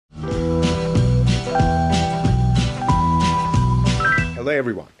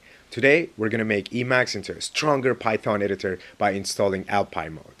everyone. Today we're going to make Emacs into a stronger Python editor by installing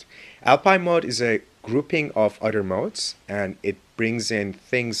elpy mode. Elpy mode is a grouping of other modes, and it brings in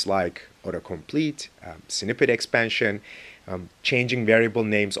things like autocomplete, snippet expansion, changing variable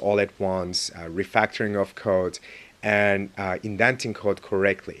names all at once, refactoring of code, and indenting code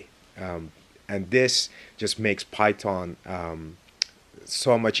correctly. And this just makes Python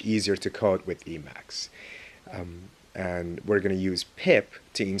so much easier to code with Emacs. And we're going to use pip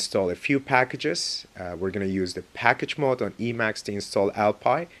to install a few packages. We're going to use the package mode on Emacs to install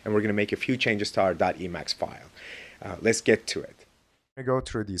elpy, and we're going to make a few changes to our .emacs file. Let's get to it. I'm going to go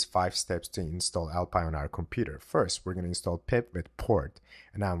through these 5 steps to install elpy on our computer. First, we're going to install pip with port,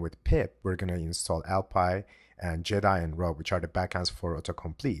 and then with pip, we're going to install elpy and jedi and row, which are the backends for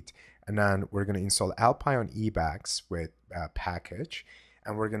autocomplete. And then we're going to install elpy on Emacs with package.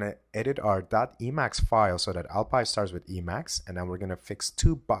 And we're going to edit our .emacs file so that elpy starts with Emacs, and then we're going to fix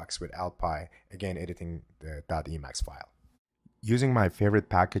 2 bugs with elpy, again editing the .emacs file. Using my favorite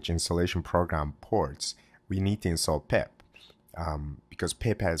package installation program, ports, we need to install pip because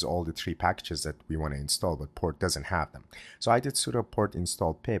pip has all the 3 packages that we want to install, but port doesn't have them. So I did sudo port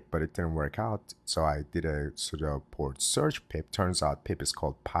install pip, but it didn't work out, so I did a sudo port search pip. Turns out pip is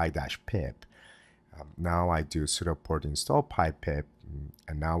called py-pip. Now I do sudo port install py-pip,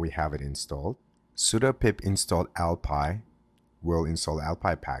 and now we have it installed. Sudo pip install elpy will install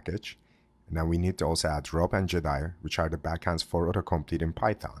elpy package, and then we need to also add row and jedi, which are the backends for autocomplete in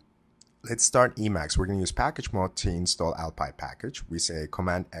Python. Let's start Emacs. We're going to use package mode to install elpy package. We say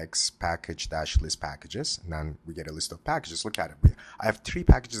command x package -list packages, and then we get a list of packages. Look at it. I have 3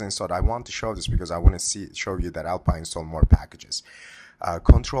 packages installed. I want to show this because I want to show you that elpy install more packages.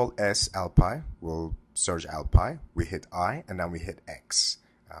 Control S elpy will search elpy. We hit I, and then we hit X.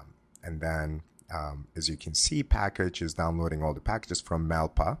 And then, as you can see, package is downloading all the packages from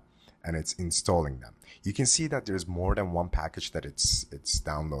Melpa, and it's installing them. You can see that there's more than one package that it's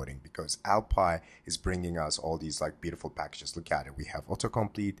downloading because elpy is bringing us all these like beautiful packages. Look at it. We have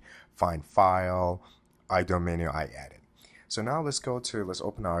autocomplete, find file, IDE menu, IEdit. So now let's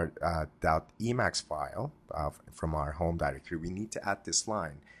open our .emacs file from our home directory. We need to add this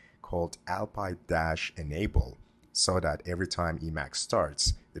line called elpy-enable so that every time Emacs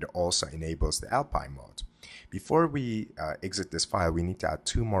starts, it also enables the elpy mode. Before we exit this file, we need to add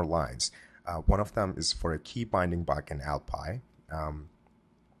 2 more lines. One of them is for a key binding bug in elpy.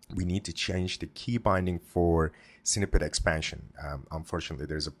 We need to change the key binding for snippet expansion. Unfortunately,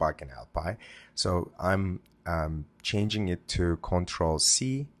 there's a bug in elpy. So I'm changing it to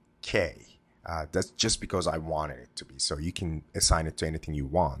Control-C-K. That's just because I wanted it to be. So you can assign it to anything you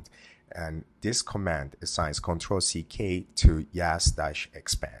want. And this command assigns Control-C-K to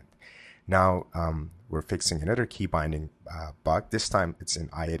yas-expand. Now we're fixing another key binding bug. This time it's in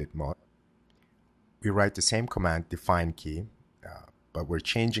IEdit mode. We write the same command, define key, but we're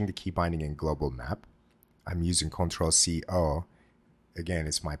changing the key binding in global map. I'm using Control-C-O. Again,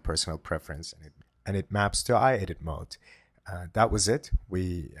 it's my personal preference, and it maps to IEdit mode. That was it.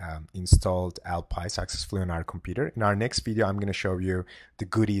 We installed elpy successfully on our computer. In our next video, I'm going to show you the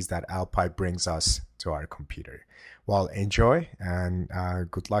goodies that elpy brings us to our computer. Well, enjoy and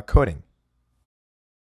good luck coding.